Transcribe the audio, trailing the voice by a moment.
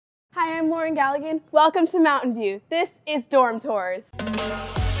I'm Lauren Galligan. Welcome to Mountainview. This is Dorm Tours.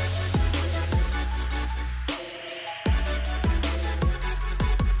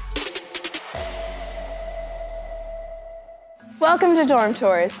 Welcome to Dorm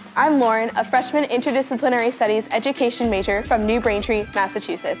Tours. I'm Lauren, a freshman interdisciplinary studies education major from New Braintree,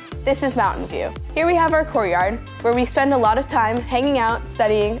 Massachusetts. This is Mountainview. Here we have our courtyard, where we spend a lot of time hanging out,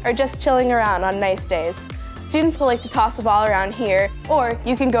 studying, or just chilling around on nice days. Students will like to toss the ball around here, or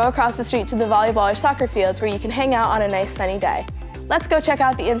you can go across the street to the volleyball or soccer fields where you can hang out on a nice sunny day. Let's go check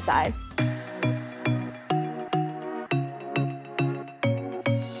out the inside.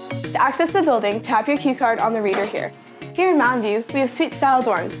 To access the building, tap your cue card on the reader here. Here in Mountain View, we have suite-style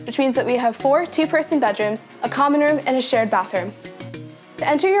dorms, which means that we have 4 two-person bedrooms, a common room, and a shared bathroom. To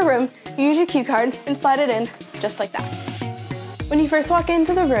enter your room, you use your cue card and slide it in just like that. When you first walk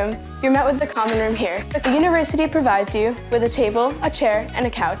into the room, you're met with the common room here. But the university provides you with a table, a chair, and a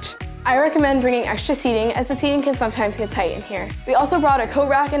couch. I recommend bringing extra seating, as the seating can sometimes get tight in here. We also brought a coat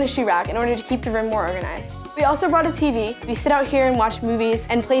rack and a shoe rack in order to keep the room more organized. We also brought a TV. We sit out here and watch movies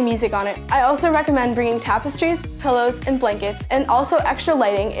and play music on it. I also recommend bringing tapestries, pillows, and blankets, and also extra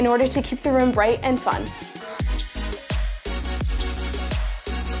lighting in order to keep the room bright and fun.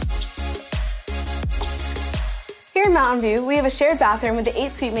 Here in Mountain View, we have a shared bathroom with the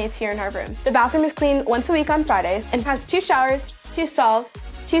 8 suite mates here in our room. The bathroom is cleaned once a week on Fridays and has 2 showers, 2 stalls,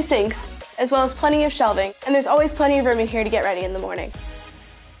 2 sinks, as well as plenty of shelving, and there's always plenty of room in here to get ready in the morning.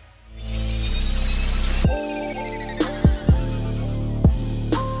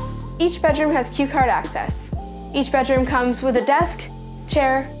 Each bedroom has cue card access. Each bedroom comes with a desk,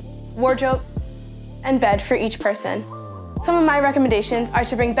 chair, wardrobe, and bed for each person. Some of my recommendations are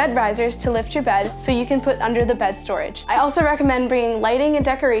to bring bed risers to lift your bed so you can put under the bed storage. I also recommend bringing lighting and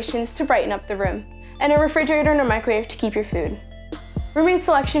decorations to brighten up the room, and a refrigerator and a microwave to keep your food. Roommate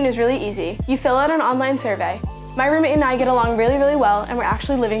selection is really easy. You fill out an online survey. My roommate and I get along really well, and we're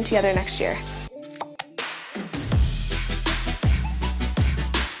actually living together next year.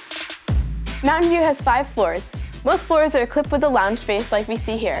 Mountain View has 5 floors. Most floors are equipped with a lounge space like we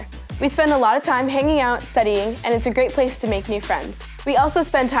see here. We spend a lot of time hanging out, studying, and it's a great place to make new friends. We also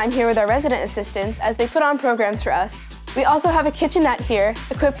spend time here with our resident assistants as they put on programs for us. We also have a kitchenette here,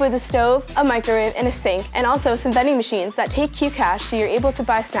 equipped with a stove, a microwave, and a sink, and also some vending machines that take Q cash so you're able to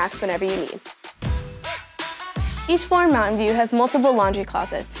buy snacks whenever you need. Each floor in Mountain View has multiple laundry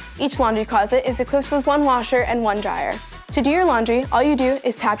closets. Each laundry closet is equipped with 1 washer and 1 dryer. To do your laundry, all you do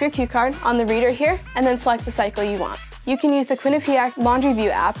is tap your cue card on the reader here and then select the cycle you want. You can use the Quinnipiac Laundry View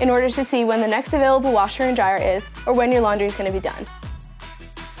app in order to see when the next available washer and dryer is, or when your laundry is going to be done.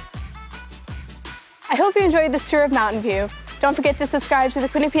 I hope you enjoyed this tour of Mountain View. Don't forget to subscribe to the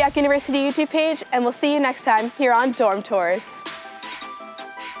Quinnipiac University YouTube page, and we'll see you next time here on Dorm Tours.